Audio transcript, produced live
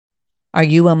Are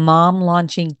you a mom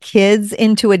launching kids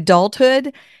into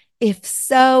adulthood? If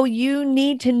so, you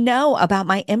need to know about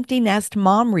my Empty Nest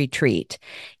Mom Retreat.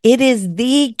 It is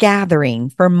the gathering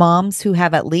for moms who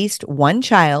have at least one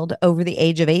child over the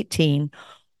age of 18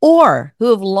 or who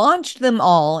have launched them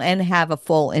all and have a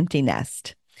full empty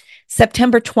nest.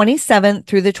 September 27th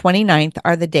through the 29th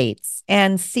are the dates,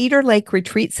 and Cedar Lake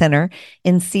Retreat Center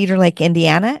in Cedar Lake,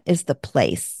 Indiana is the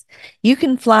place. You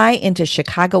can fly into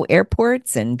Chicago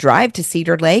airports and drive to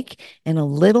Cedar Lake in a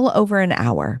little over an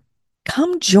hour.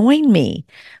 Come join me.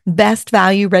 Best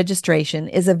value registration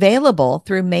is available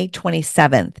through May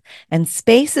 27th, and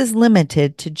space is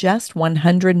limited to just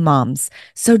 100 moms.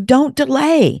 So don't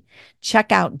delay.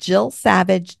 Check out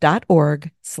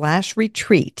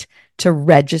jillsavage.org/retreat to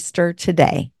register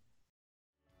today.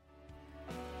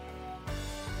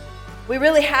 We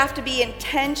really have to be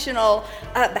intentional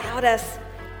about us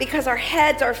because our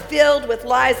heads are filled with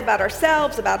lies about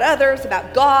ourselves, about others,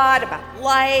 about God, about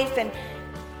life. And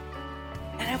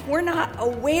if we're not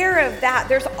aware of that,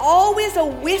 there's always a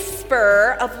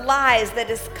whisper of lies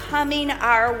that is coming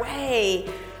our way.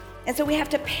 And so we have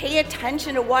to pay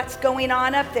attention to what's going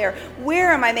on up there.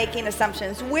 Where am I making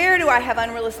assumptions? Where do I have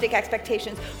unrealistic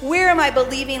expectations? Where am I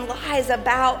believing lies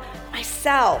about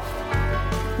myself?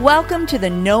 Welcome to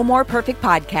the No More Perfect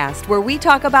podcast, where we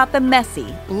talk about the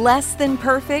messy, less than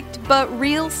perfect, but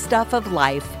real stuff of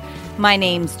life. My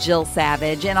name's Jill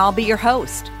Savage, and I'll be your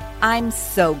host. I'm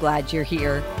so glad you're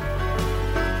here.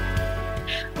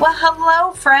 Well,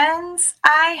 hello, friends.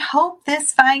 I hope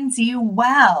this finds you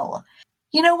well.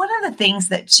 You know, one of the things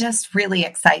that just really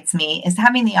excites me is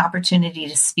having the opportunity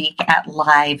to speak at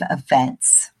live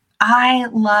events. I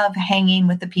love hanging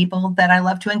with the people that I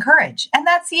love to encourage, and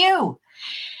that's you.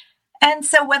 And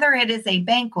so whether it is a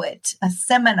banquet, a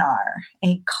seminar,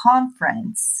 a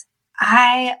conference,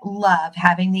 I love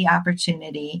having the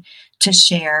opportunity to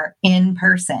share in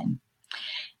person.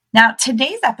 Now,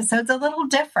 today's episode's a little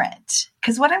different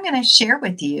because what I'm going to share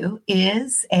with you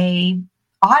is a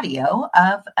audio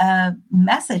of a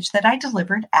message that I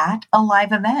delivered at a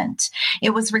live event.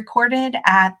 It was recorded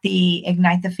at the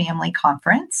Ignite the Family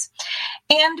conference.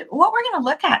 And what we're going to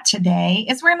look at today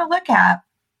is we're going to look at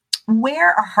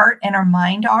where our heart and our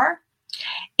mind are.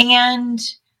 And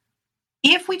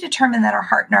if we determine that our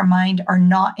heart and our mind are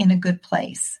not in a good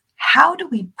place, how do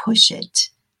we push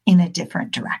it in a different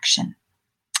direction?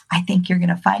 I think you're going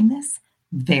to find this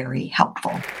very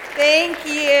helpful. Thank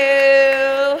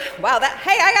you. Wow,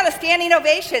 hey, I got a standing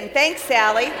ovation. Thanks,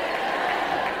 Sally.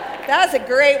 That was a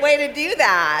great way to do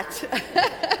that.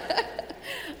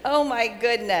 Oh my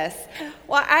goodness.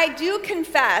 Well, I do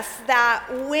confess that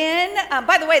when,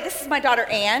 by the way, this is my daughter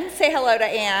Anne. Say hello to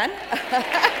Anne.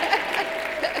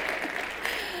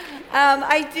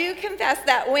 I do confess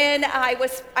that when I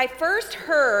first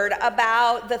heard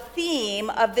about the theme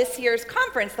of this year's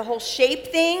conference, the whole shape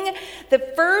thing, the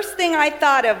first thing I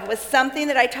thought of was something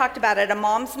that I talked about at a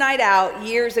mom's night out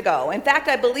years ago. In fact,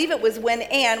 I believe it was when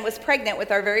Anne was pregnant with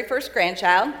our very first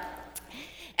grandchild.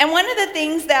 And one of the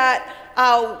things that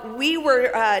we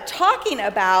were talking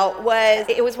about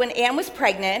was when Anne was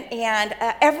pregnant and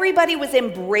everybody was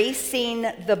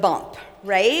embracing the bump.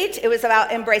 Right? It was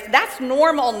about embrace. That's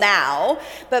normal now,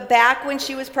 but back when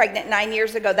she was pregnant 9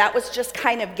 years ago, that was just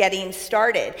kind of getting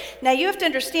started. Now you have to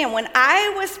understand, when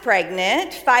I was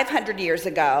pregnant 500 years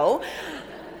ago,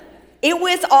 it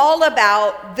was all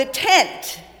about the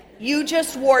tent. You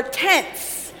just wore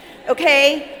tents,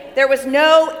 okay? There was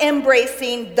no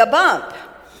embracing the bump.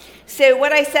 So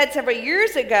what I said several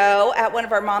years ago at one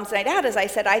of our Mom's Night Out is I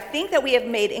said, I think that we have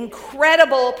made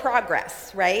incredible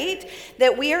progress, right?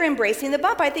 That we are embracing the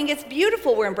bump. I think it's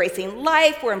beautiful. We're embracing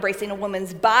life. We're embracing a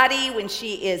woman's body when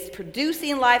she is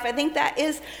producing life. I think that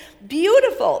is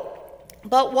beautiful.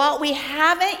 But what we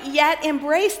haven't yet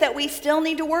embraced that we still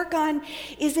need to work on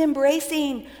is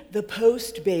embracing the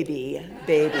post-baby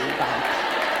bump.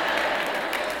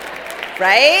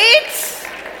 Right?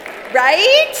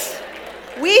 Right?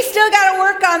 We still got to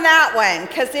work on that one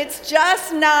because it's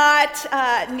just not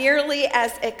nearly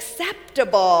as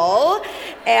acceptable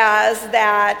as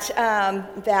that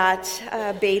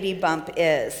baby bump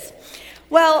is.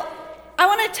 Well, I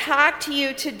want to talk to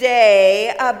you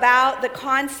today about the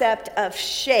concept of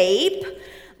shape,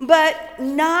 but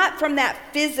not from that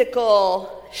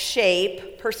physical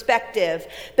shape perspective,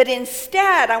 but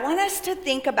instead I want us to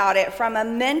think about it from a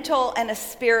mental and a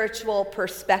spiritual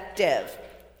perspective.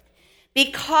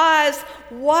 Because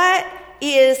what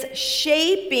is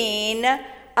shaping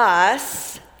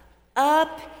us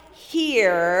up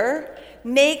here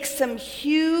make some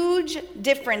huge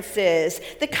differences.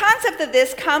 The concept of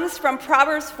this comes from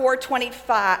Proverbs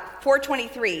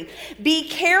 4:23. Be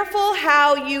careful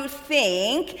how you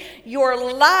think.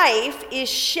 Your life is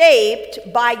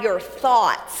shaped by your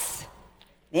thoughts.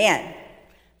 Man,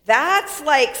 that's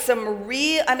like some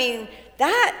real,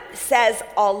 that says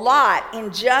a lot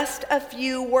in just a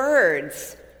few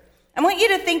words. I want you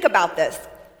to think about this.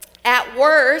 At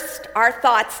worst, our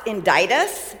thoughts indict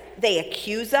us. They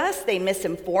accuse us, they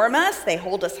misinform us, they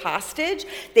hold us hostage,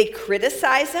 they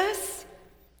criticize us.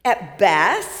 At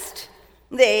best,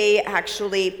 they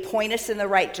actually point us in the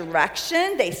right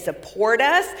direction, they support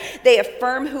us, they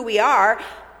affirm who we are,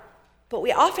 but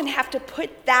we often have to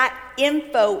put that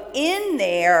info in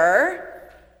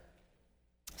there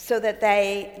so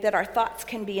that our thoughts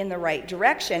can be in the right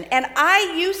direction. And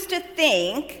I used to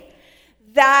think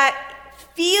that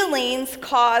feelings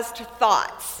caused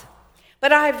thoughts.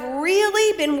 But I've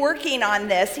really been working on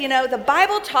this. You know, the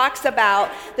Bible talks about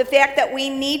the fact that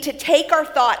we need to take our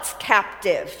thoughts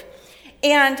captive.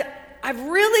 And I've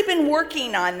really been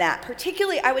working on that,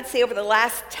 particularly, I would say, over the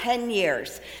last 10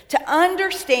 years, to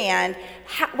understand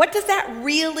what does that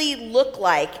really look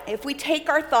like if we take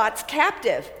our thoughts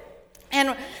captive.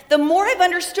 And the more I've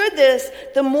understood this,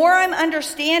 the more I'm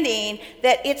understanding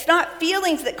that it's not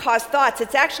feelings that cause thoughts,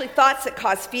 it's actually thoughts that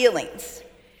cause feelings.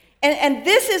 And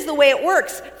this is the way it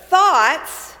works.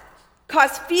 Thoughts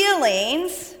cause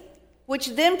feelings, which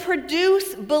then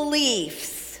produce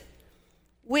beliefs,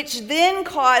 which then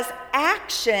cause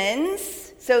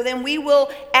actions. So then we will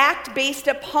act based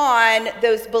upon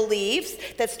those beliefs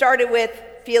that started with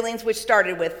feelings, which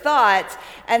started with thoughts,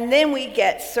 and then we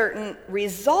get certain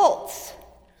results.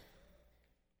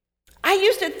 I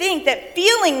used to think that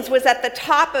feelings was at the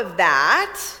top of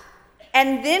that,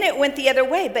 and then it went the other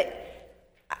way, but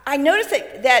I noticed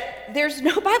that there's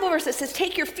no Bible verse that says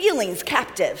take your feelings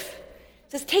captive.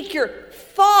 It says take your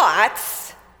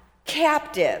thoughts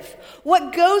captive.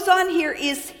 What goes on here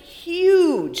is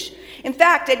huge. In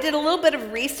fact, I did a little bit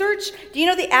of research. Do you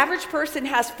know the average person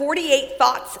has 48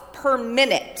 thoughts per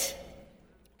minute?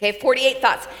 Okay, 48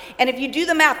 thoughts. And if you do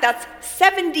the math, that's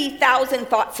 70,000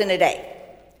 thoughts in a day.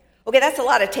 Okay, that's a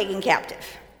lot of taking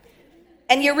captive.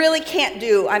 And you really can't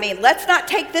let's not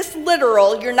take this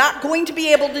literal. You're not going to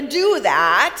be able to do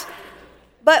that.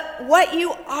 But what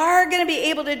you are going to be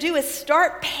able to do is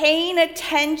start paying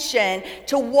attention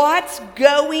to what's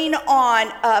going on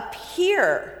up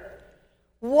here.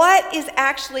 What is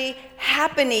actually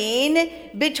happening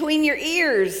between your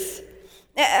ears?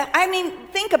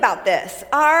 Think about this.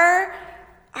 Our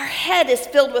head is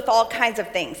filled with all kinds of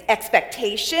things.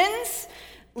 Expectations,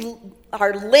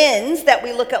 our lens that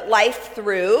we look at life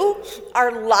through,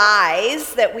 our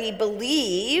lies that we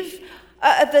believe,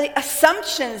 the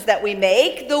assumptions that we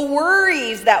make, the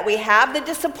worries that we have, the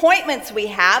disappointments we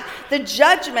have, the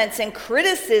judgments and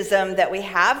criticism that we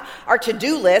have, our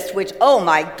to-do list, which, oh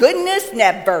my goodness,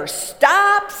 never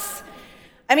stops.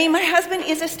 My husband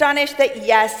is astonished that,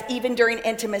 yes, even during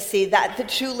intimacy, that the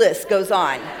to-do list goes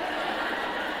on.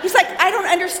 He's like, I don't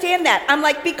understand that. I'm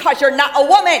like, because you're not a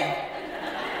woman.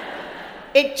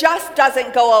 It just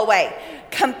doesn't go away.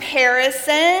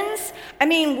 Comparisons.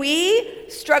 We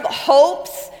struggle.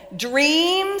 Hopes,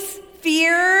 dreams,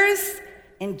 fears,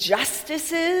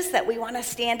 injustices that we want to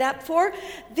stand up for.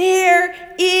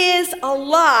 There is a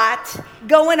lot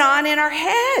going on in our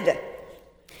head.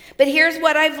 But here's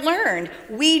what I've learned.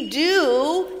 We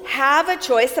do have a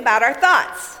choice about our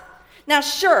thoughts. Now,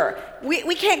 sure,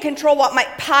 we can't control what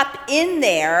might pop in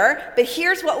there, but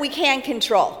here's what we can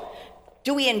control.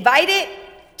 Do we invite it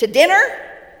to dinner,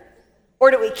 or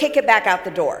do we kick it back out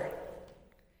the door?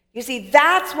 You see,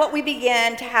 that's what we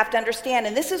begin to have to understand,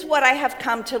 and this is what I have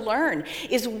come to learn,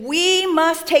 is we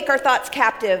must take our thoughts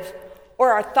captive,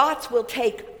 or our thoughts will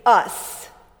take us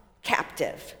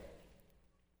captive.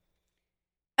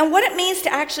 And what it means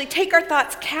to actually take our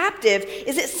thoughts captive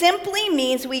is it simply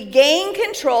means we gain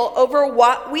control over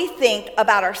what we think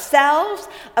about ourselves,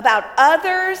 about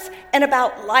others, and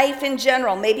about life in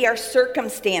general, maybe our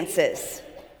circumstances.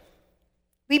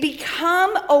 We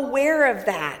become aware of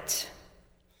that.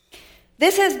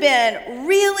 This has been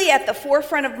really at the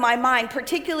forefront of my mind,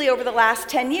 particularly over the last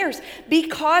 10 years,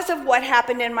 because of what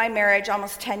happened in my marriage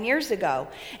almost 10 years ago.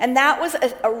 And that was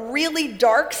a really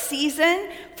dark season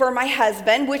for my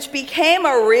husband, which became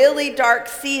a really dark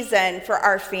season for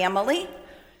our family.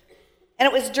 And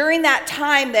it was during that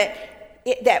time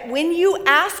that when you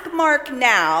ask Mark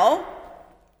now,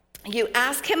 you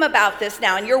ask him about this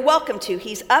now, and you're welcome to.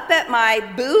 He's up at my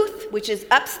booth, which is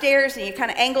upstairs, and you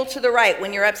kind of angle to the right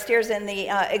when you're upstairs in the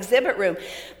exhibit room.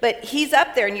 But he's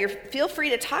up there, and you feel free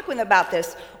to talk with him about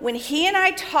this. When he and I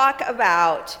talk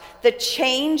about the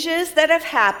changes that have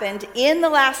happened in the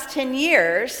last 10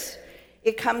 years,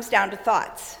 it comes down to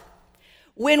thoughts.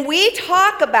 When we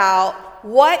talk about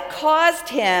what caused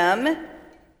him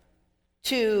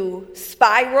to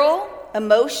spiral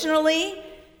emotionally,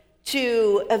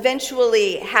 to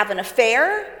eventually have an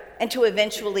affair, and to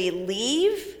eventually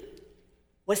leave,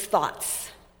 was thoughts.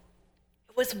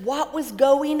 It was what was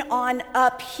going on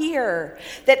up here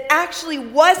that actually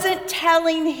wasn't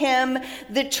telling him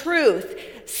the truth.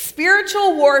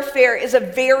 Spiritual warfare is a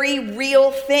very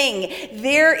real thing.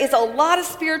 There is a lot of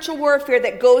spiritual warfare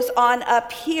that goes on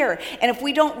up here. And if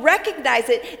we don't recognize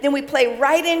it, then we play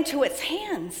right into its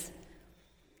hands.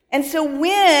 And so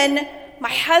when my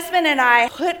husband and I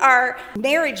put our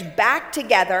marriage back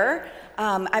together,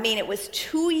 it was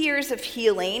 2 years of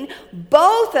healing.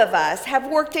 Both of us have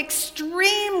worked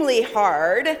extremely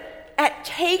hard at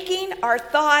taking our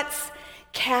thoughts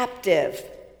captive.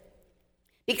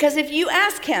 Because if you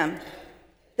ask him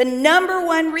the number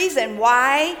one reason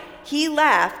why he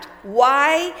left,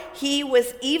 why he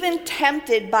was even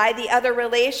tempted by the other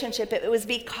relationship, it was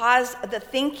because the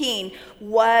thinking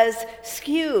was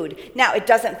skewed. Now, it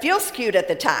doesn't feel skewed at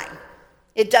the time.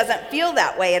 It doesn't feel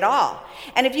that way at all.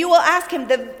 And if you will ask him,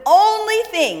 the only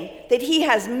thing that he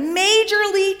has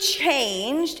majorly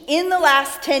changed in the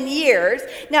last 10 years,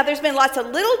 now there's been lots of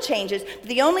little changes, but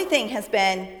the only thing has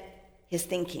been his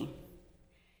thinking.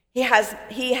 He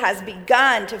has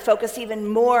begun to focus even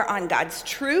more on God's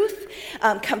truth,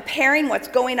 comparing what's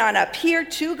going on up here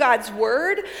to God's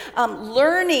word,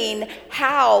 learning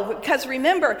how, because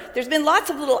remember, there's been lots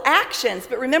of little actions,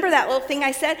 but remember that little thing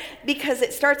I said? Because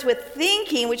it starts with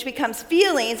thinking, which becomes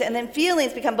feelings, and then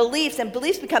feelings become beliefs, and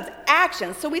beliefs becomes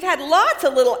actions. So we've had lots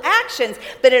of little actions,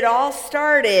 but it all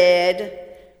started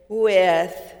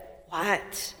with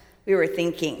what we were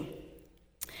thinking.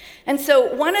 And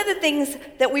so one of the things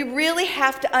that we really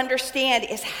have to understand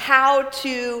is how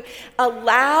to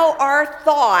allow our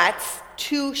thoughts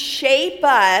to shape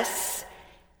us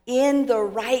in the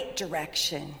right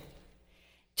direction.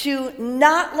 To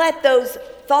not let those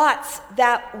thoughts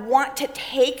that want to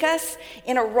take us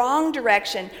in a wrong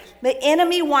direction. The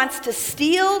enemy wants to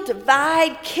steal,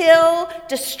 divide, kill,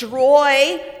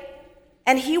 destroy.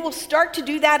 And he will start to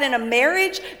do that in a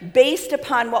marriage based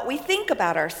upon what we think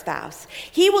about our spouse.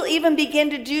 He will even begin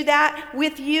to do that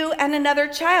with you and another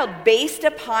child based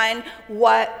upon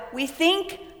what we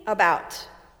think about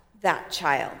that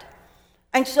child.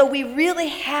 And so we really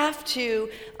have to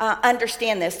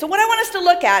understand this. So what I want us to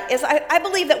look at is I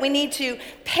believe that we need to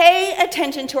pay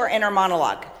attention to our inner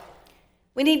monologue.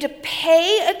 We need to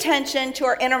pay attention to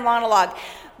our inner monologue.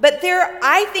 But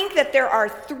I think that there are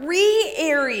 3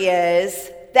 areas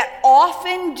that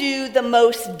often do the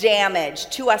most damage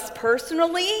to us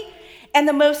personally and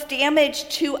the most damage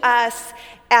to us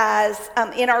as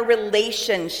in our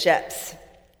relationships.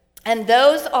 And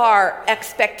those are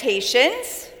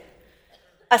expectations,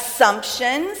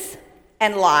 assumptions,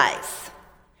 and lies.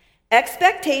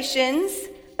 Expectations,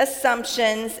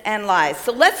 assumptions, and lies.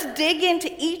 So let's dig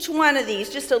into each one of these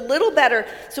just a little better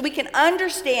so we can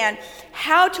understand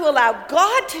how to allow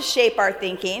God to shape our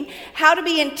thinking, how to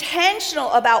be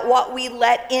intentional about what we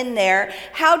let in there,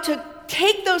 how to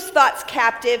take those thoughts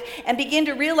captive and begin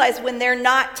to realize when they're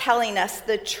not telling us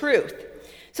the truth.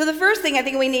 So the first thing I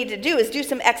think we need to do is do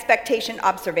some expectation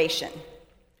observation.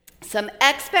 Some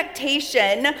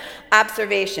expectation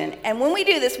observation. And when we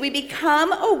do this, we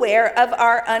become aware of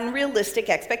our unrealistic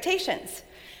expectations.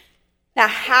 Now,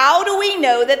 how do we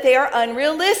know that they are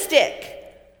unrealistic?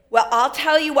 Well, I'll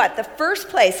tell you what, the first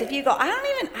place, if you go, I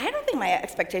don't think my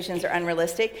expectations are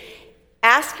unrealistic,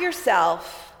 ask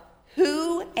yourself,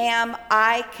 who am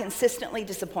I consistently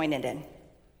disappointed in?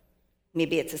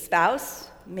 Maybe it's a spouse,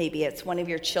 maybe it's one of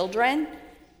your children,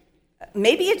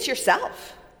 maybe it's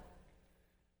yourself.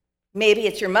 Maybe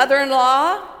it's your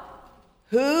mother-in-law.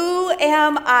 Who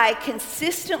am I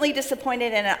consistently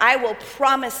disappointed in? And I will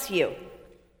promise you,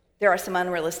 there are some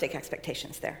unrealistic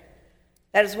expectations there.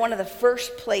 That is one of the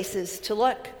first places to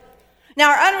look.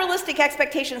 Now, our unrealistic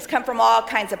expectations come from all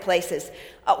kinds of places.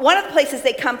 One of the places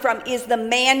they come from is the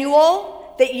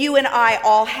manual that you and I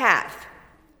all have.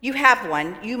 You have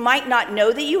one. You might not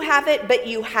know that you have it, but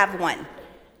you have one.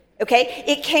 Okay,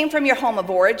 it came from your home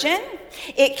of origin.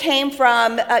 It came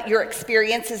from your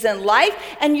experiences in life.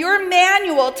 And your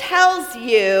manual tells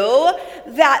you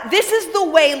that this is the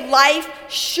way life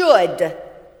should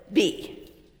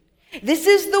be. This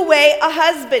is the way a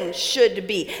husband should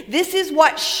be. This is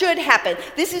what should happen.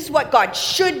 This is what God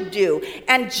should do.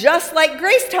 And just like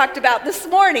Grace talked about this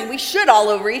morning, we should all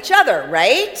over each other,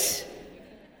 right?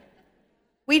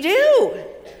 We do.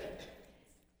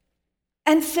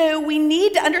 And so we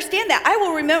need to understand that.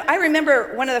 I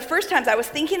remember one of the first times I was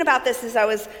thinking about this as I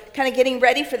was kind of getting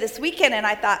ready for this weekend, and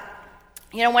I thought,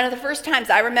 one of the first times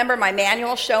I remember my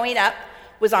manual showing up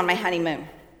was on my honeymoon,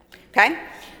 okay?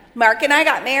 Mark and I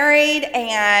got married,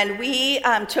 and we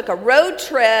took a road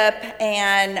trip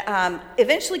and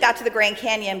eventually got to the Grand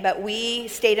Canyon, but we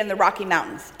stayed in the Rocky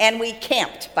Mountains, and we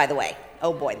camped, by the way.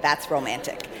 Oh boy, that's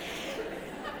romantic.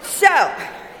 So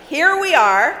here we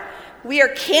are. We are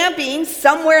camping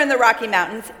somewhere in the Rocky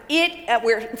Mountains.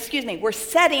 We're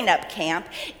setting up camp.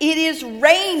 It is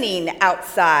raining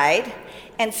outside,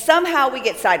 and somehow we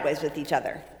get sideways with each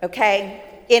other, okay?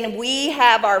 And we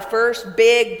have our first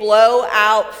big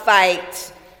blowout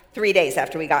fight 3 days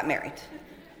after we got married.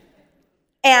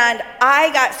 And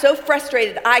I got so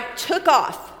frustrated, I took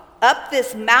off up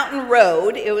this mountain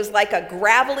road. It was like a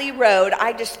gravelly road.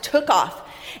 I just took off.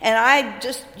 And I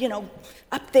just,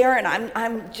 up there, and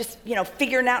I'm just,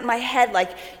 figuring out in my head,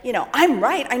 like, I'm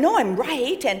right. I know I'm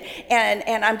right.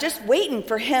 And I'm just waiting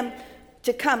for him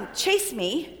to come chase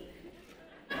me.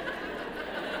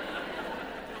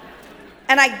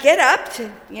 And I get up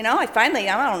to,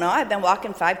 I've been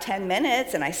walking 5-10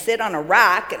 minutes, and I sit on a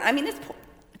rock, and it's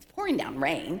pouring down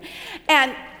rain.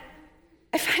 And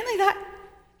I finally thought,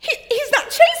 he's not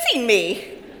chasing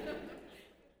me.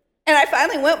 And I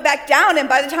finally went back down, and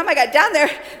by the time I got down there,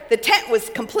 the tent was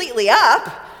completely up.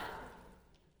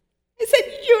 I said,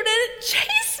 "You didn't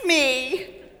chase me."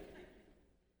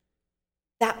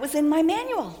 That was in my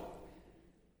manual.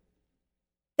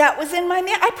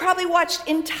 I probably watched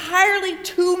entirely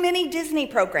too many Disney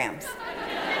programs.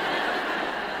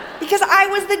 Because I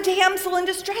was the damsel in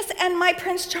distress, and my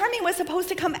Prince Charming was supposed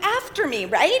to come after me,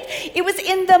 right? It was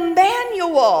in the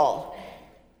manual.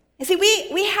 You see,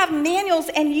 we have manuals,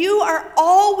 and you are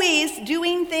always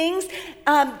doing things.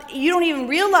 You don't even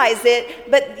realize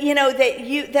it, but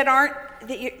that aren't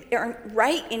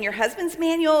right in your husband's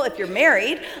manual if you're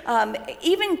married.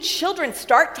 Even children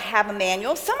start to have a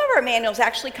manual. Some of our manuals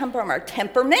actually come from our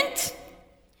temperament.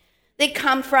 They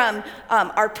come from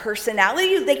our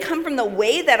personality. They come from the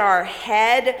way that our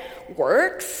head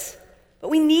works. But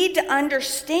we need to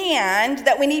understand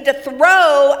that we need to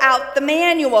throw out the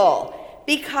manual,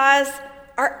 because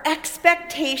our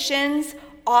expectations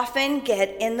often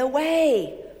get in the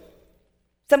way.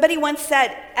 Somebody once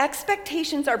said,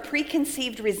 expectations are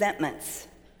preconceived resentments.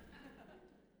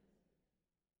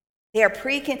 They are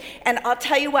and I'll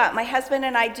tell you what, my husband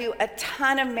and I do a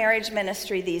ton of marriage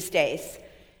ministry these days.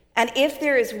 And if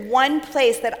there is one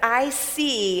place that I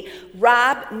see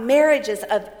rob marriages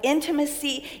of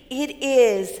intimacy, it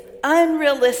is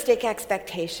unrealistic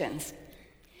expectations.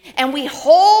 And we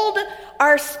hold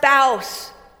our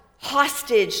spouse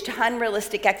hostage to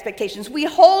unrealistic expectations. We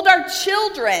hold our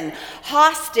children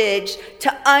hostage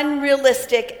to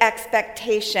unrealistic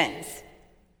expectations.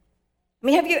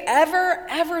 Have you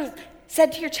ever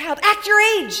said to your child, act your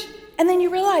age, and then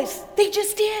you realize they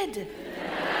just did?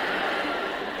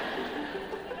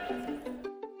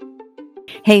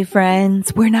 Hey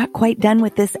friends, we're not quite done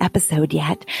with this episode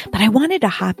yet, but I wanted to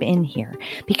hop in here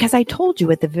because I told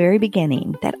you at the very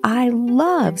beginning that I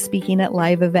love speaking at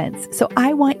live events. So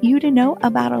I want you to know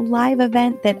about a live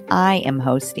event that I am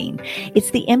hosting.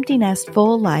 It's the Empty Nest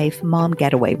Full Life Mom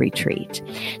Getaway Retreat.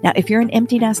 Now, if you're an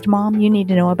empty nest mom, you need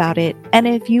to know about it. And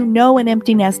if you know an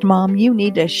empty nest mom, you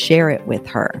need to share it with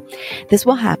her. This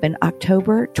will happen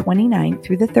October 29th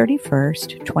through the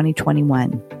 31st,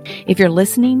 2021. If you're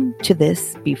listening to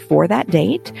this before that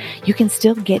date, you can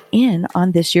still get in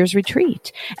on this year's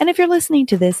retreat. And if you're listening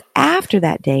to this after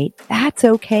that date, that's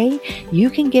okay. You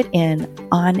can get in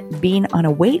on being on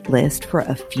a wait list for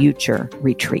a future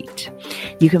retreat.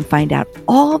 You can find out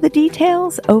all the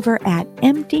details over at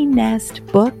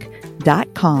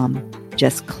emptynestbook.com.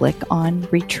 Just click on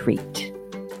retreat.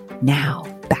 Now,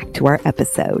 back to our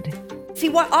episode. See,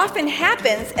 what often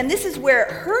happens, and this is where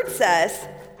it hurts us,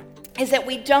 is that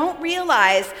we don't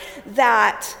realize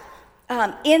that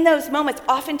in those moments,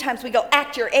 oftentimes we go,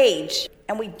 act your age,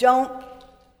 and we don't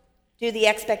do the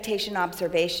expectation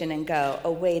observation and go,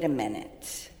 oh, wait a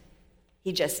minute,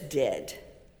 he just did.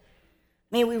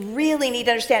 We really need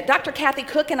to understand. Dr. Kathy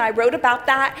Cook and I wrote about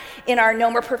that in our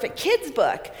No More Perfect Kids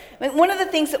book. One of the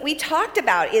things that we talked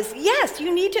about is, yes,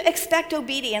 you need to expect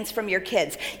obedience from your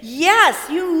kids. Yes,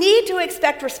 you need to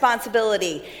expect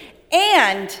responsibility,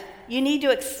 and you need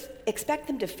to expect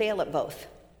them to fail at both.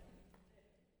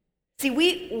 See,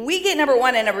 we get number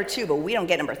 1 and number 2, but we don't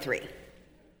get number 3.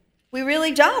 We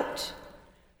really don't.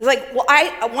 It's like, well,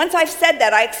 once I've said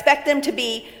that, I expect them to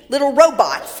be little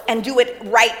robots and do it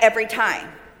right every time.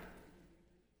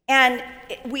 And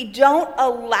we don't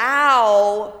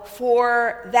allow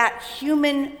for that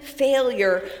human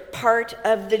failure part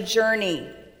of the journey.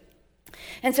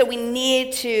 And so we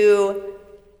need to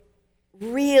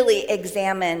really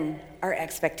examine our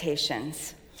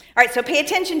expectations. All right, so pay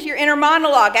attention to your inner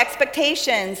monologue,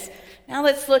 expectations. Now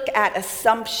let's look at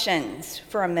assumptions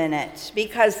for a minute,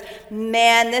 because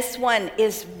man, this one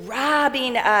is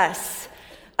robbing us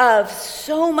of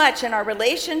so much in our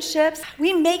relationships.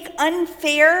 We make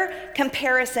unfair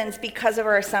comparisons because of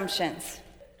our assumptions.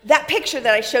 That picture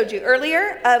that I showed you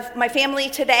earlier of my family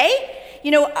today,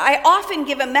 I often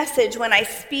give a message when I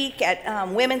speak at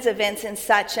women's events and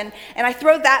such, and I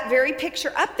throw that very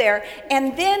picture up there,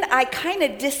 and then I kind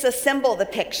of disassemble the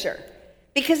picture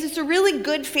because it's a really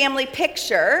good family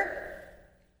picture.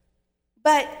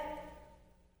 But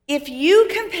if you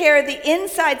compare the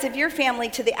insides of your family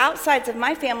to the outsides of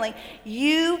my family,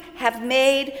 you have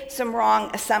made some wrong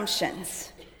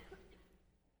assumptions,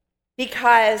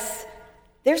 because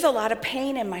there's a lot of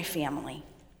pain in my family.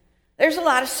 There's a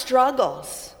lot of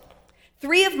struggles.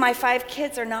 3 of my 5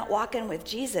 kids are not walking with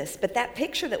Jesus, but that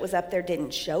picture that was up there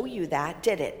didn't show you that,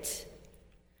 did it?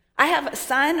 I have a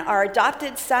son, our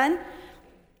adopted son,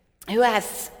 who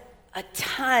has a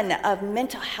ton of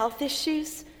mental health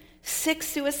issues, 6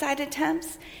 suicide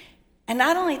attempts. And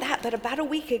not only that, but about a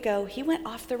week ago, he went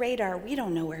off the radar. We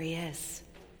don't know where he is.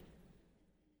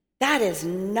 That is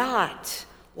not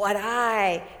what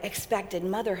I expected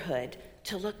motherhood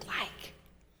to look like.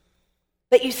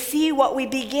 But you see, what we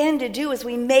begin to do is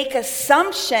we make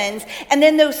assumptions, and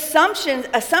then those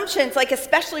assumptions, like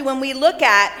especially when we look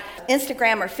at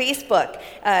Instagram or Facebook.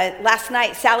 Last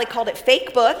night, Sally called it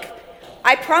fake book.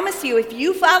 I promise you, if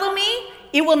you follow me,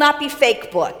 it will not be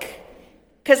fake book.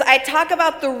 Because I talk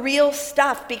about the real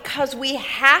stuff, because we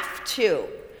have to.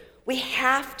 We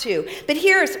have to. But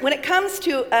when it comes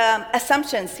to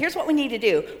assumptions, here's what we need to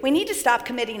do. We need to stop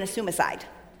committing a suicide.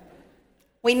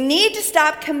 We need to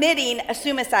stop committing a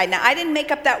suicide. Now, I didn't make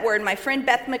up that word. My friend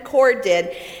Beth McCord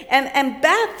did. And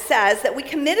Beth says that we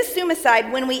commit a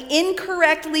suicide when we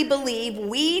incorrectly believe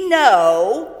we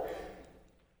know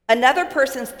another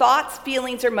person's thoughts,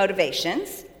 feelings, or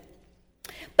motivations.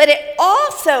 But it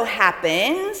also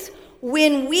happens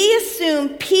when we assume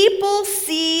people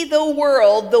see the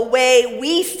world the way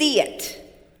we see it.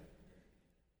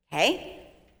 Okay?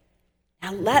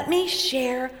 Now, let me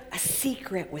share a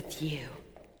secret with you.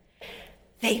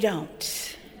 They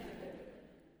don't.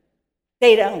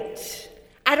 They don't.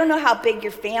 I don't know how big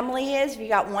your family is. If you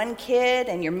got 1 kid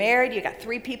and you're married, you got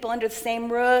 3 people under the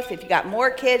same roof. If you got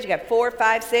more kids, you got 4,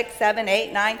 5, 6, 7,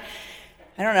 8, 9.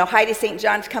 I don't know. Heidi St.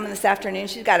 John's coming this afternoon.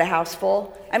 She's got a house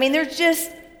full. I mean, there's just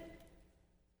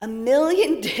a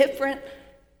million different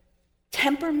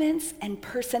temperaments and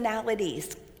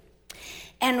personalities.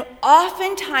 And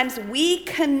oftentimes we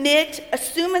commit a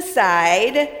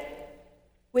suicide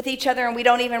with each other and we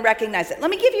don't even recognize it. Let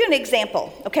me give you an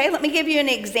example, okay? Let me give you an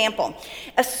example.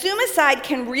 A suicide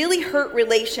can really hurt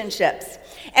relationships.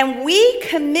 And we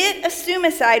commit a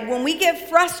suicide when we get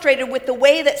frustrated with the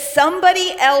way that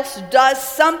somebody else does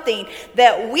something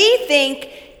that we think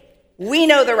we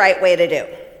know the right way to do.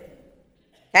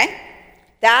 Okay?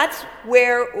 That's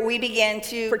where we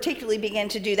particularly begin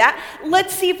to do that.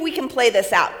 Let's see if we can play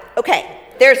this out. Okay,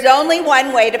 there's only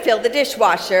one way to fill the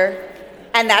dishwasher,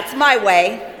 and that's my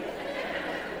way,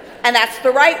 and that's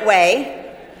the right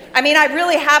way. I mean, I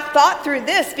really have thought through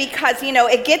this because,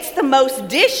 it gets the most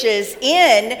dishes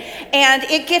in, and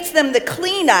it gets them the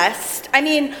cleanest. I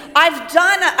mean,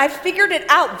 I've figured it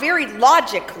out very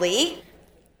logically,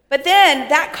 but then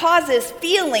that causes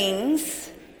feelings.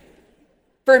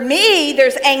 For me,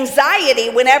 there's anxiety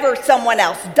whenever someone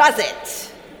else does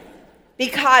it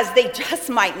because they just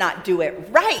might not do it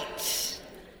right.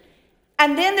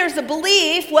 And then there's a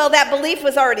belief, well, that belief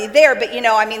was already there, but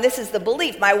this is the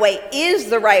belief. My way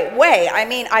is the right way. I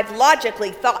mean, I've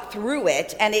logically thought through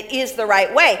it, and it is the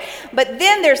right way. But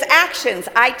then there's actions.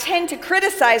 I tend to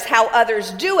criticize how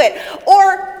others do it,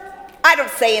 or I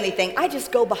don't say anything. I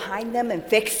just go behind them and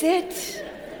fix it.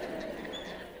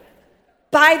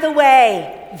 By the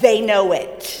way, they know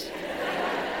it.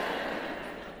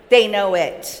 They know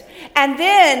it. And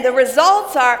then the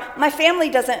results are my family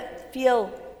doesn't feel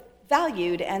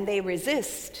valued and they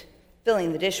resist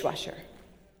filling the dishwasher.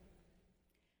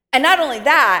 And not only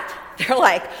that, they're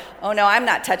like, oh no, I'm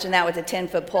not touching that with a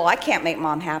 10-foot pole. I can't make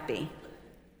mom happy.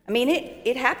 I mean,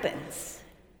 it happens.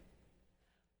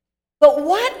 But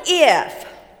what if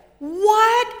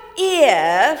What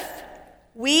if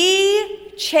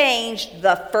we changed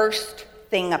the first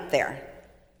thing up there?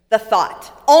 The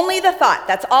thought. Only the thought.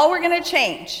 That's all we're going to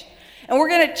change. And we're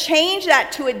going to change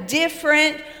that to a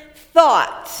different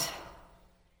thought.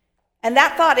 And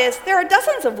that thought is, there are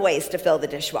dozens of ways to fill the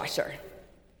dishwasher.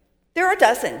 There are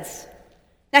dozens.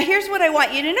 Now, here's what I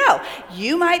want you to know.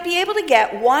 You might be able to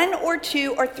get 1 or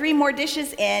 2 or 3 more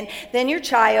dishes in than your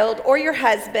child or your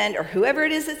husband or whoever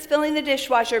it is that's filling the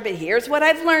dishwasher. But here's what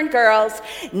I've learned, girls.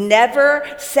 Never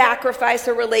sacrifice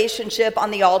a relationship on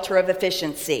the altar of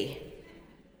efficiency.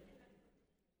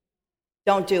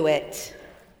 Don't do it.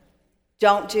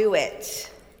 Don't do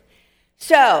it.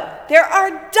 So, there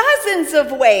are dozens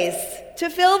of ways to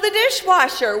fill the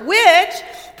dishwasher, which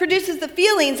produces the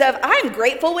feelings of, I'm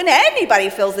grateful when anybody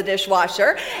fills the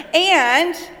dishwasher,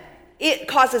 and it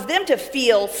causes them to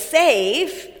feel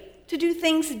safe to do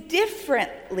things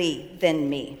differently than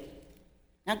me.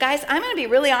 Now, guys, I'm going to be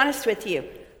really honest with you.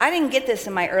 I didn't get this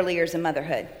in my early years of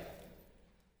motherhood.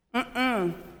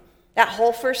 That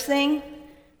whole first thing,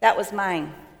 that was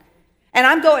mine. And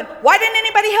I'm going, why didn't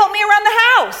anybody help me around the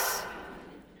house?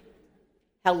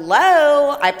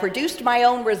 Hello, I produced my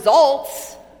own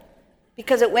results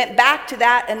because it went back to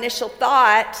that initial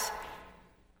thought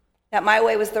that my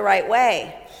way was the right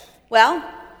way. Well,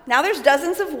 now there's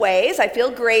dozens of ways. I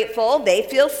feel grateful. They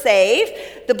feel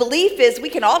safe. The belief is we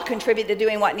can all contribute to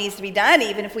doing what needs to be done,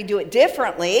 even if we do it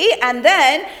differently. And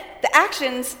then the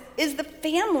actions is the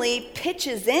family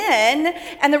pitches in,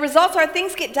 and the results are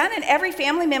things get done, and every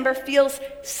family member feels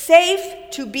safe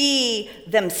to be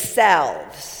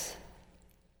themselves.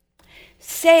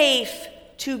 Safe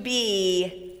to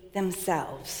be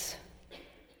themselves.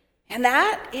 And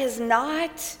that is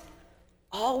not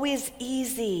always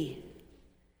easy.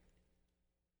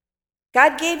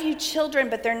 God gave you children,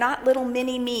 but they're not little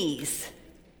mini me's.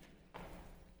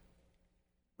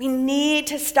 We need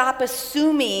to stop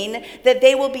assuming that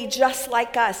they will be just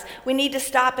like us. We need to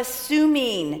stop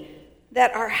assuming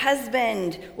that our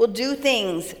husband will do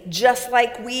things just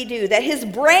like we do, that his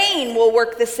brain will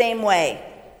work the same way.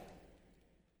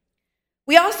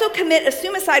 We also commit a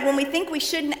suicide when we think we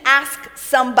shouldn't ask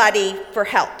somebody for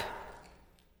help.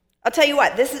 I'll tell you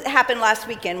what, this happened last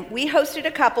weekend. We hosted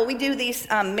a couple. We do these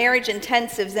marriage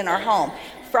intensives in our home.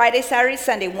 Friday, Saturday,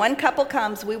 Sunday, one couple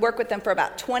comes. We work with them for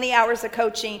about 20 hours of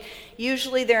coaching.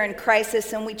 Usually they're in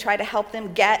crisis, and we try to help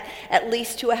them get at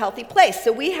least to a healthy place.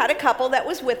 So we had a couple that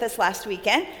was with us last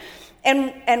weekend.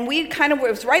 And we it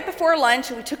was right before lunch,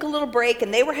 and we took a little break,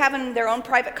 and they were having their own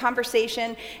private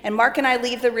conversation, and Mark and I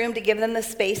leave the room to give them the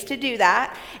space to do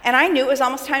that, and I knew it was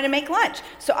almost time to make lunch.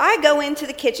 So I go into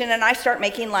the kitchen, and I start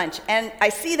making lunch, and I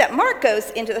see that Mark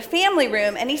goes into the family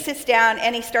room, and he sits down,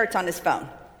 and he starts on his phone.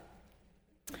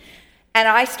 And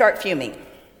I start fuming.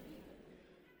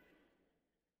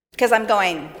 Because I'm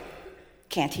going,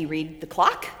 can't he read the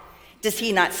clock? Does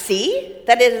he not see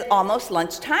that it is almost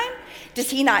lunchtime? Does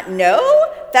he not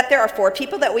know that there are 4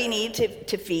 people that we need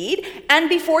to feed? And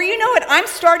before you know it, I'm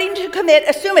starting to commit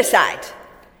a suicide.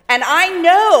 And I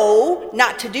know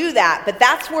not to do that, but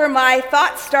that's where my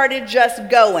thoughts started just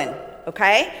going,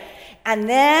 okay? And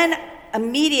then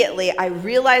immediately I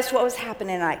realized what was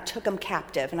happening, and I took him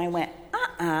captive, and I went,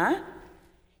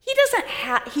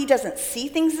 He doesn't see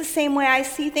things the same way I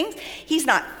see things. He's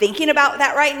not thinking about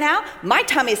that right now. My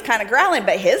tummy's kind of growling,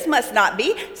 but his must not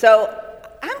be. So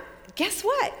guess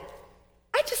what?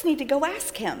 I just need to go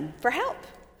ask him for help.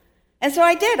 And so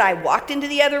I did. I walked into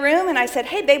the other room, and I said,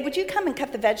 hey, babe, would you come and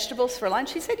cut the vegetables for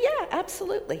lunch? He said, yeah,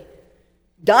 absolutely.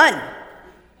 Done.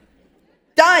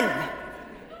 Done.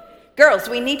 Girls,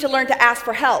 we need to learn to ask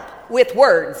for help with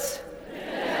words.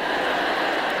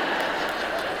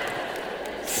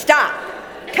 Stop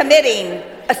committing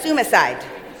a suicide.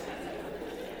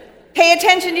 Pay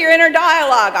attention to your inner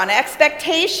dialogue on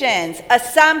expectations,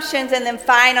 assumptions, and then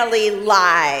finally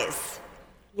lies.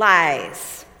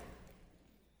 Lies.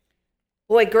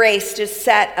 Boy, Grace just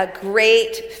set a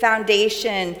great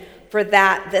foundation for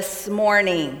that this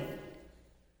morning.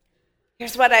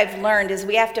 Here's what I've learned is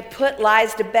we have to put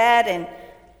lies to bed and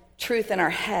truth in our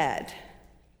head.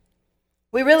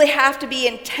 We really have to be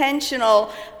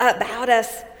intentional about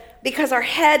us, because our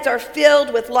heads are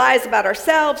filled with lies about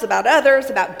ourselves, about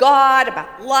others, about God,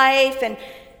 about life. And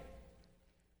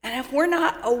if we're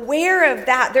not aware of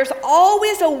that, there's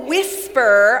always a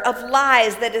whisper of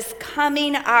lies that is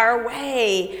coming our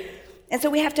way. And so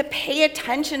we have to pay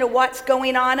attention to what's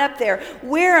going on up there.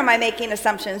 Where am I making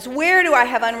assumptions? Where do I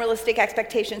have unrealistic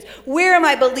expectations? Where am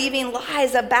I believing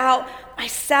lies about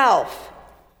myself?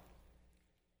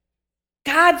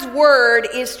 God's word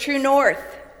is true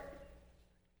north.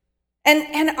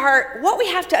 And what we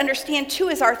have to understand too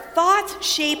is our thoughts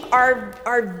shape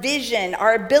our vision,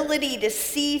 our ability to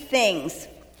see things.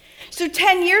 So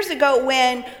 10 years ago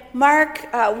when Mark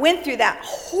went through that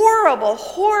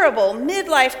horrible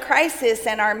midlife crisis,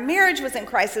 and our marriage was in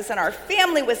crisis and our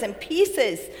family was in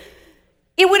pieces,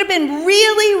 it would have been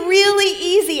really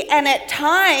easy. And at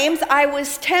times I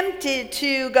was tempted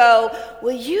to go,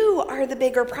 well, you are the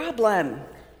bigger problem.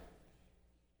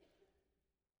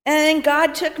 And then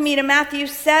God took me to Matthew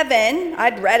 7.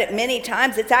 I'd read it many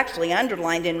times. It's actually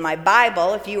underlined in my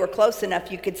Bible. If you were close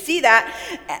enough, you could see that.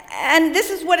 And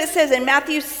this is what it says in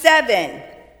Matthew 7.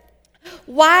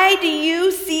 Why do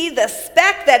you see the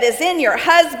speck that is in your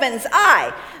husband's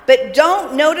eye, but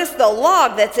don't notice the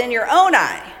log that's in your own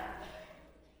eye?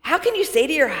 How can you say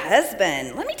to your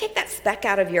husband, let me take that speck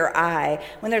out of your eye,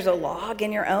 when there's a log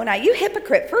in your own eye? You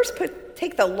hypocrite, first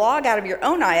take the log out of your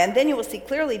own eye, and then you will see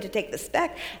clearly to take the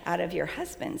speck out of your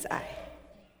husband's eye.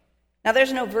 Now,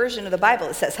 there's no version of the Bible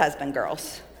that says husband,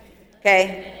 girls,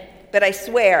 okay? But I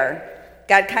swear,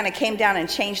 God kind of came down and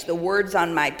changed the words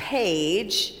on my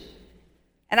page,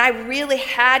 and I really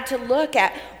had to look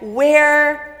at,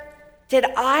 where did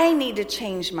I need to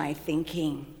change my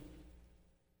thinking?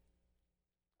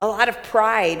 A lot of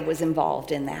pride was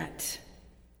involved in that.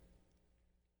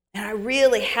 And I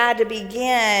really had to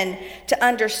begin to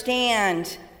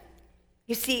understand,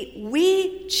 you see,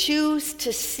 we choose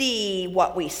to see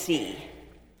what we see.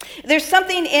 There's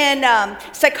something in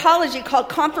psychology called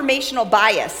confirmational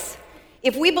bias.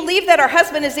 If we believe that our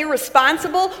husband is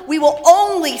irresponsible, we will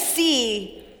only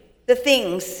see the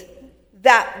things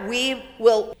that we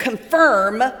will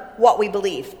confirm what we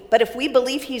believe. But if we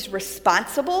believe he's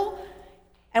responsible,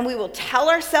 and we will tell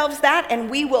ourselves that, and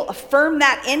we will affirm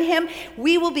that in him,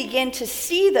 we will begin to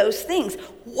see those things.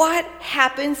 What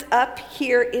happens up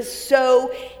here is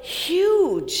so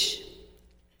huge.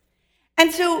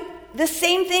 And so the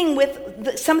same thing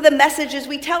with some of the messages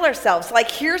we tell ourselves, like,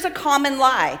 here's a common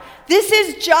lie. This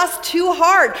is just too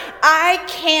hard. I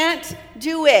can't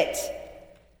do it.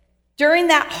 During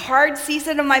that hard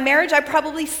season of my marriage, I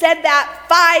probably said that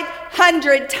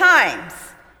 500 times.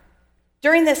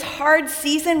 During this hard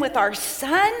season with our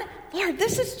son, Lord,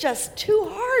 this is just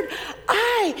too hard.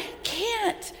 I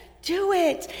can't do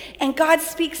it. And God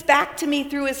speaks back to me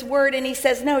through his word, and he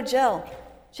says, no, Jill,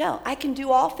 I can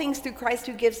do all things through Christ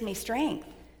who gives me strength.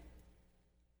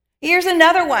 Here's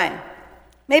another one.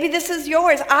 Maybe this is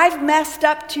yours. I've messed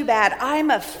up too bad. I'm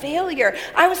a failure.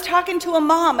 I was talking to a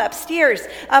mom upstairs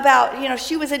about,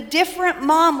 she was a different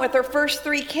mom with her first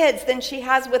 3 kids than she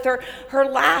has with her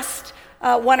last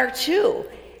 1 or 2.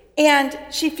 And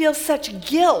she feels such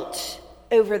guilt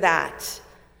over that.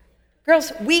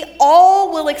 Girls, we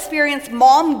all will experience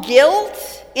mom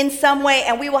guilt in some way,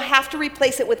 and we will have to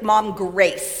replace it with mom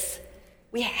grace.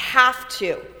 We have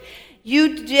to.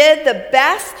 You did the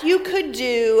best you could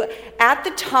do at the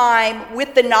time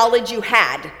with the knowledge you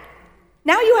had.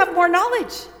 Now you have more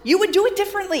knowledge. You would do it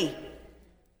differently.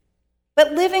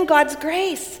 But live in God's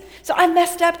grace. So I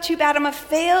messed up too bad. I'm a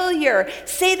failure.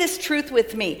 Say this truth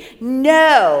with me.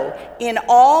 No, in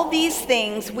all these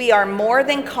things, we are more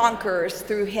than conquerors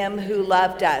through him who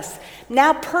loved us.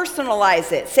 Now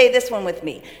personalize it. Say this one with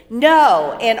me.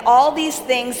 No, in all these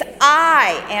things,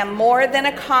 I am more than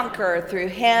a conqueror through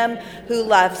him who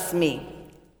loves me.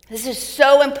 This is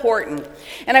so important.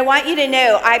 And I want you to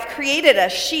know I've created a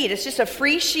sheet. It's just a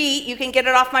free sheet. You can get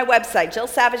it off my website,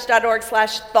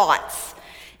 jillsavage.org/thoughts.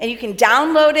 And you can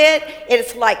download it.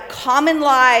 It's like common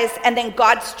lies and then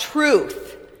God's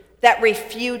truth that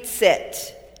refutes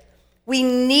it. We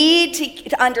need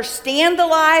to understand the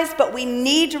lies, but we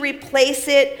need to replace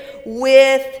it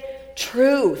with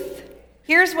truth.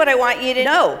 Here's what I want you to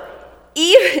know.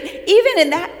 Even in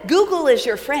that, Google is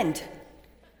your friend.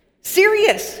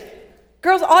 Serious.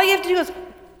 Girls, all you have to do is,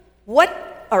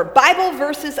 what are Bible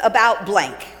verses about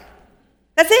blank?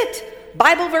 That's it.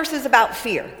 Bible verses about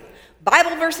fear.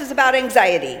 Bible verses about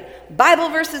anxiety, Bible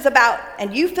verses about,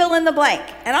 and you fill in the blank.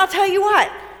 And I'll tell you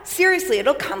what, seriously,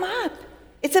 it'll come up.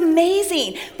 It's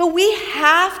amazing. But we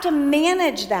have to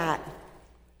manage that.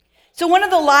 So one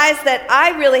of the lies that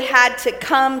I really had to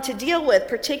come to deal with,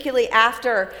 particularly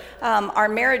after our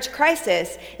marriage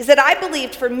crisis, is that I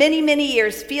believed for many, many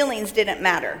years feelings didn't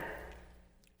matter.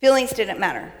 Feelings didn't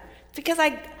matter. Because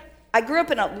I grew up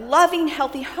in a loving,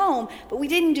 healthy home, but we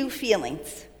didn't do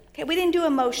feelings. Okay, we didn't do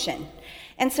emotion.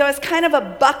 And so I was kind of a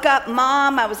buck-up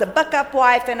mom, I was a buck-up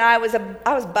wife, and I was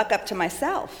buck-up to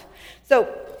myself. So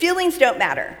feelings don't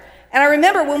matter. And I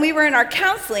remember when we were in our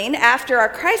counseling after our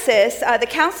crisis, the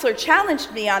counselor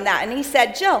challenged me on that. And he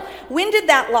said, Jill, when did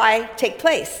that lie take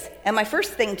place? And my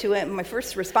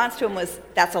first response to him was,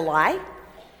 that's a lie?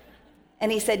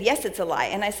 And he said, yes, it's a lie.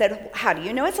 And I said, how do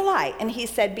you know it's a lie? And he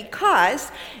said,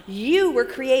 because you were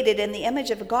created in the image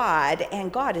of God,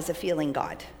 and God is a feeling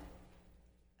God.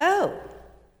 Oh.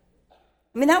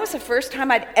 I mean, that was the first time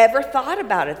I'd ever thought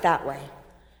about it that way.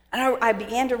 And I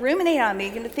began to ruminate on it,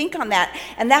 began to think on that.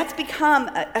 And that's become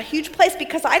a huge place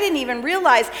because I didn't even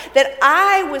realize that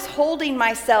I was holding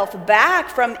myself back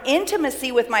from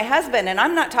intimacy with my husband. And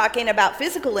I'm not talking about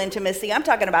physical intimacy. I'm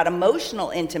talking about emotional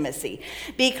intimacy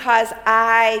because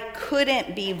I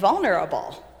couldn't be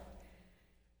vulnerable.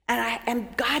 And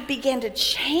God began to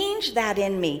change that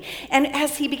in me. And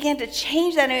as he began to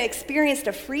change that, I experienced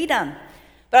a freedom.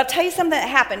 But I'll tell you something that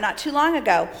happened not too long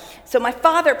ago. So my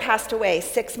father passed away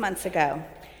 6 months ago,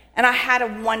 and I had a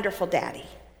wonderful daddy.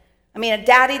 I mean, a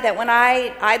daddy that when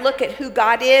I look at who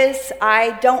God is,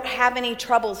 I don't have any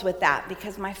troubles with that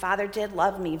because my father did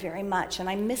love me very much, and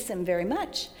I miss him very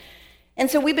much.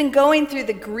 And so we've been going through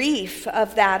the grief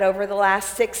of that over the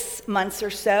last 6 months or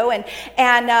so. And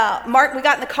Mark, we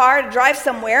got in the car to drive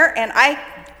somewhere, and I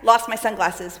lost my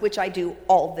sunglasses, which I do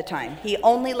all the time. He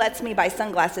only lets me buy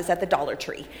sunglasses at the Dollar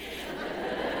Tree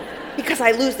because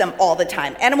I lose them all the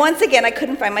time. And once again, I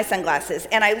couldn't find my sunglasses.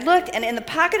 And I looked, and in the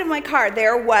pocket of my car,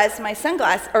 there was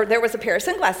a pair of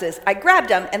sunglasses. I grabbed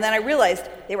them, and then I realized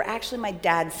they were actually my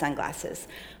dad's sunglasses.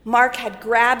 Mark had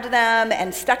grabbed them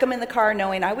and stuck them in the car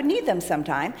knowing I would need them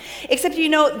sometime. Except,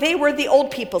 they were the old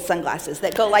people sunglasses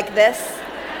that go like this,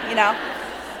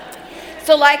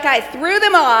 So I threw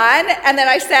them on, and then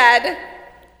I said,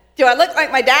 do I look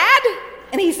like my dad?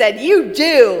 And he said, you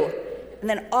do. And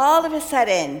then all of a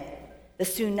sudden, the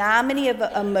tsunami of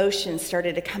emotions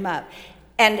started to come up.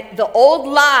 And the old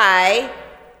lie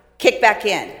kicked back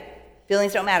in.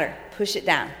 Feelings don't matter. Push it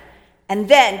down. And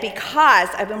then, because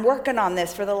I've been working on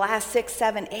this for the last 6,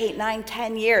 7, 8, 9,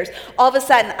 10 years, all of a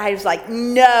sudden, I was like,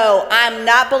 no, I'm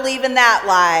not believing that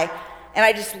lie. And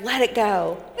I just let it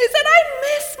go. I said, I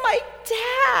miss my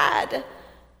dad.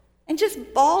 And just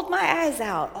bawled my eyes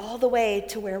out all the way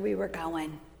to where we were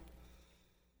going.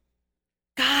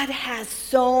 God has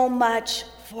so much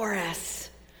for us.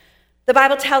 The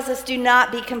Bible tells us, do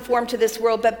not be conformed to this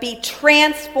world, but be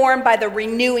transformed by the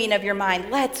renewing of your mind.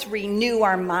 Let's renew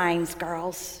our minds,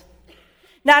 girls.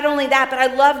 Not only that, but I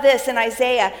love this in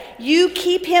Isaiah. You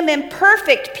keep him in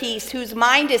perfect peace, whose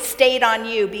mind is stayed on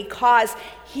you, because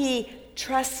he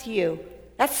trusts you.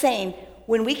 That's saying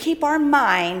when we keep our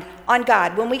mind on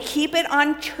God, when we keep it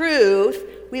on truth,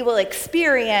 we will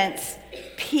experience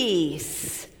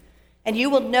peace. And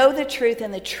you will know the truth,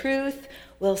 and the truth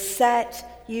will set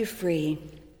you free.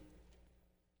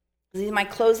 These are my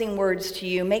closing words to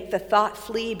you. Make the thought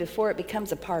flee before it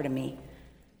becomes a part of me.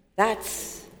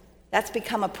 That's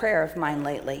become a prayer of mine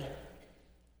lately.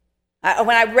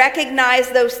 When I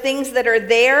recognize those things that are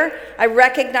there, I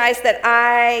recognize that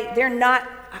I'm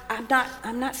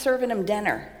not serving them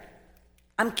dinner.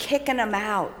 I'm kicking them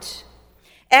out.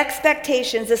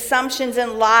 Expectations, assumptions,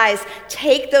 and lies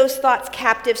take those thoughts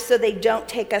captive so they don't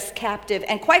take us captive.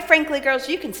 And quite frankly, girls,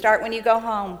 you can start when you go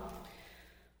home.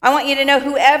 I want you to know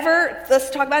let's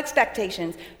talk about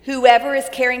expectations, whoever is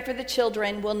caring for the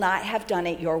children will not have done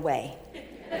it your way.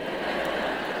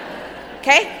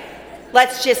 Okay?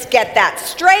 Let's just get that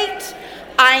straight.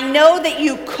 I know that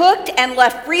you cooked and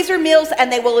left freezer meals and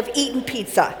they will have eaten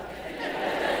pizza.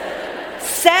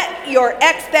 Set your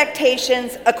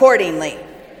expectations accordingly.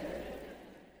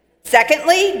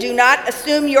 Secondly, do not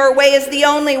assume your way is the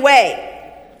only way.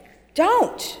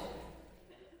 Don't.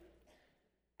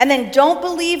 And then don't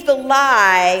believe the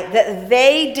lie that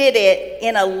they did it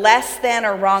in a less than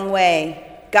or wrong way.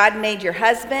 God made your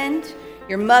husband,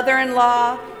 your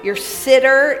mother-in-law, your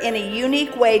sitter in a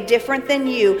unique way different than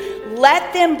you.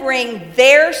 Let them bring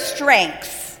their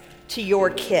strengths to your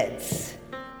kids.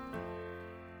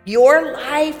 Your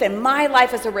life and my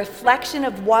life is a reflection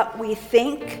of what we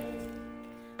think.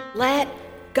 Let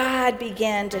God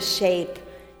begin to shape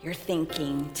your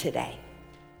thinking today.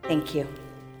 Thank you.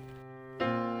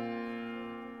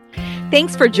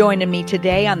 Thanks for joining me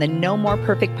today on the No More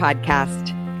Perfect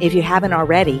podcast. If you haven't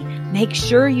already, make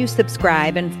sure you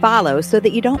subscribe and follow so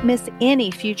that you don't miss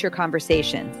any future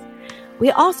conversations. We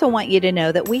also want you to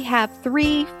know that we have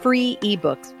 3 free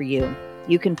ebooks for you.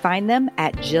 You can find them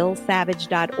at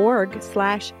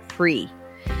jillsavage.org/free.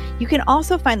 You can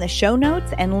also find the show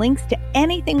notes and links to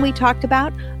anything we talked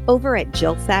about over at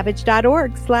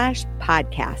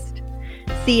jillsavage.org/podcast.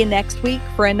 See you next week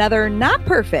for another not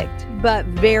perfect, but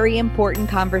very important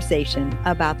conversation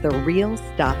about the real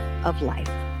stuff of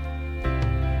life.